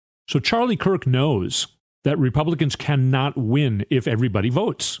So Charlie Kirk knows that Republicans cannot win if everybody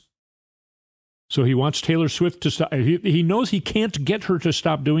votes. So he wants Taylor Swift to stop. He knows he can't get her to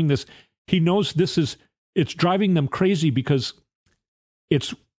stop doing this. He knows it's driving them crazy because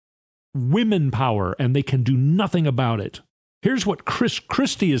it's women power and they can do nothing about it. Here's what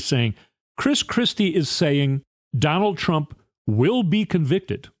Christie is saying. Christie is saying Donald Trump will be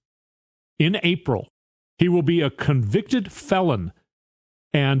convicted in April. He will be a convicted felon,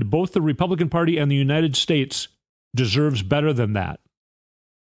 and both the Republican Party and the United States deserves better than that.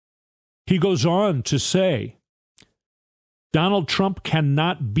 He goes on to say, Donald Trump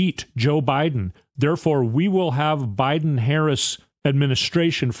cannot beat Joe Biden. Therefore, we will have Biden-Harris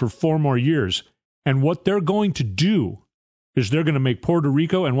administration for 4 more years. And what they're going to do is they're going to make Puerto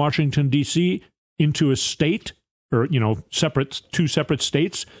Rico and Washington, D.C. into a state, or, two separate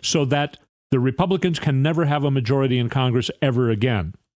states, so that the Republicans can never have a majority in Congress ever again.